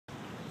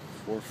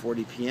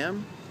4:40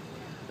 p.m.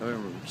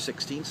 November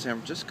 16th, San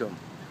Francisco.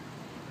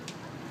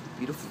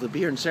 Beautiful to be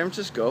here in San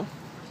Francisco.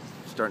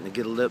 Starting to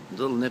get a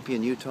little nippy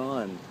in Utah,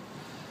 and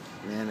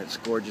man, it's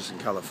gorgeous in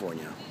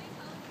California.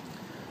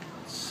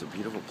 It's a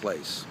beautiful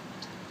place.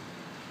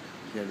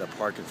 Here in the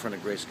park in front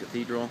of Grace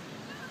Cathedral.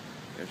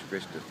 There's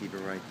Grace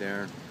Cathedral right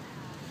there.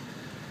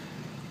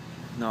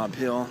 Nob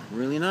Hill,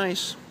 really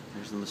nice.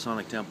 There's the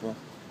Masonic Temple.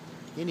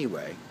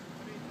 Anyway,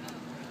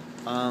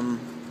 I'm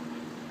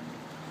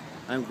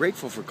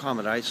grateful for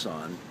Comet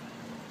Ison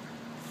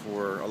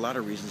for a lot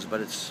of reasons,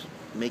 but it's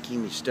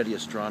making me study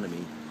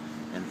astronomy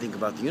and think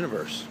about the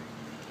universe.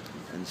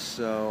 And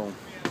so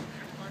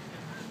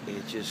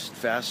it's just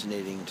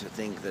fascinating to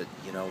think that,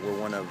 you know, we're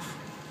one of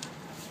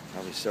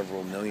probably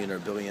several million or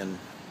billion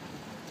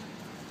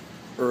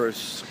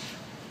Earths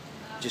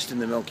just in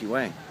the Milky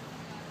Way.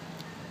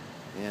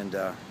 And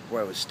I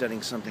was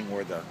studying something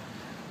where the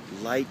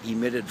light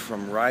emitted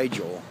from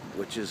Rigel,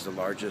 which is the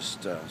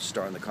largest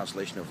star in the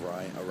constellation of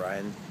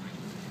Orion,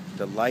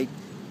 the light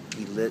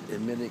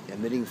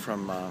emitting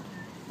from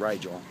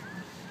Rigel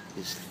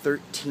is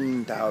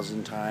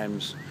 13,000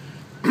 times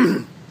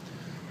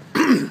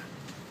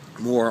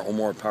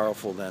more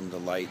powerful than the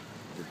light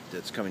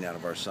that's coming out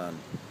of our sun.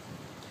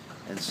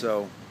 And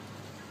so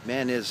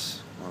man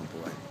is, oh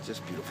boy, it's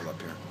just beautiful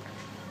up here.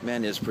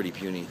 Man is pretty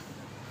puny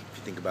if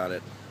you think about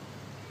it.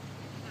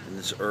 And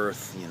this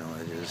Earth, you know,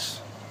 it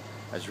is.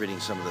 I was reading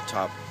some of the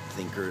top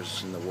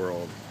thinkers in the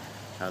world,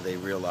 how they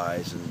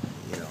realize and,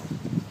 you know,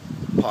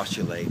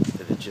 postulate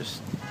that it's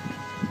just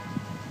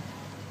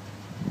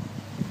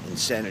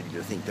insanity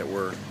to think that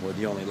we're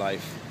the only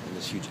life in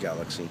this huge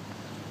galaxy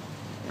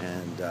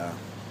and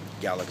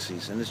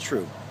galaxies, and it's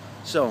true.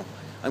 So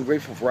I'm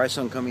grateful for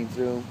Ison coming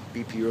through,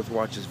 BP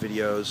Earthwatch's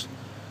videos,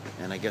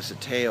 and I guess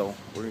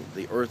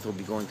the Earth will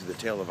be going through the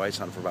tail of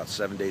Ison for about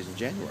 7 days in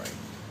January.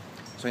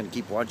 So I'm going to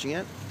keep watching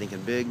it,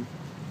 thinking big.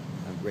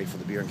 I'm grateful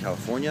to be here in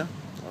California.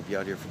 I'll be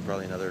out here for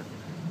probably another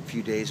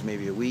few days,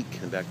 maybe a week,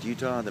 then back to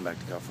Utah, then back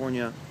to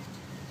California,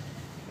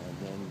 and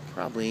then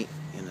probably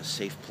in a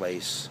safe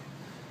place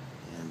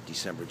in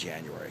December,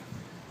 January.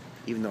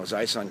 Even though as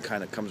Ison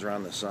kind of comes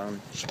around the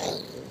sun,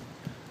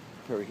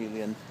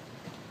 perihelion,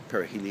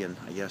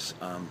 I guess,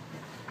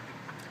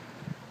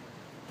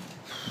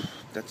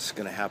 that's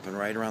going to happen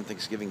right around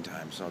Thanksgiving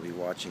time, so I'll be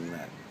watching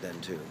that then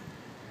too.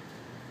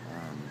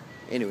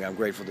 Anyway, I'm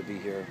grateful to be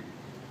here,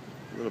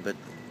 a little bit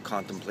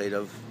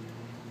contemplative,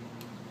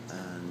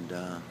 and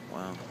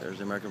wow, there's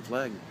the American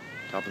flag,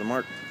 top of the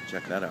mark.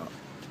 Check that out.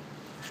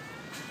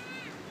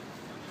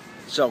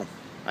 So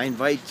I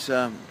invite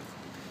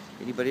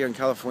anybody here in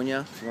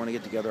California, if you want to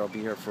get together, I'll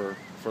be here for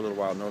a little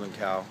while, Northern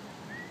Cal,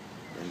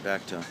 and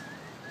back to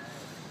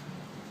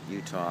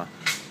Utah.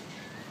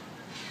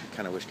 I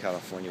kind of wish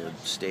California would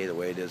stay the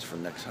way it is for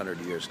the next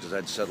 100 years, because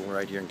I'd settle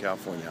right here in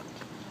California.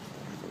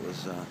 It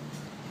was,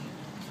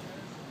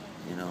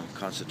 you know,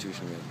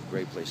 constitutionally a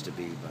great place to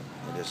be, but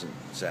it isn't,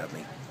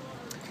 sadly.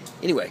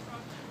 Anyway,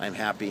 I'm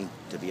happy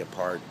to be a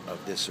part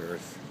of this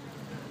Earth,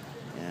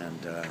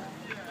 and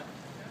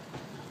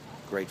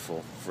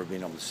grateful for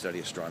being able to study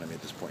astronomy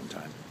at this point in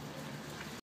time.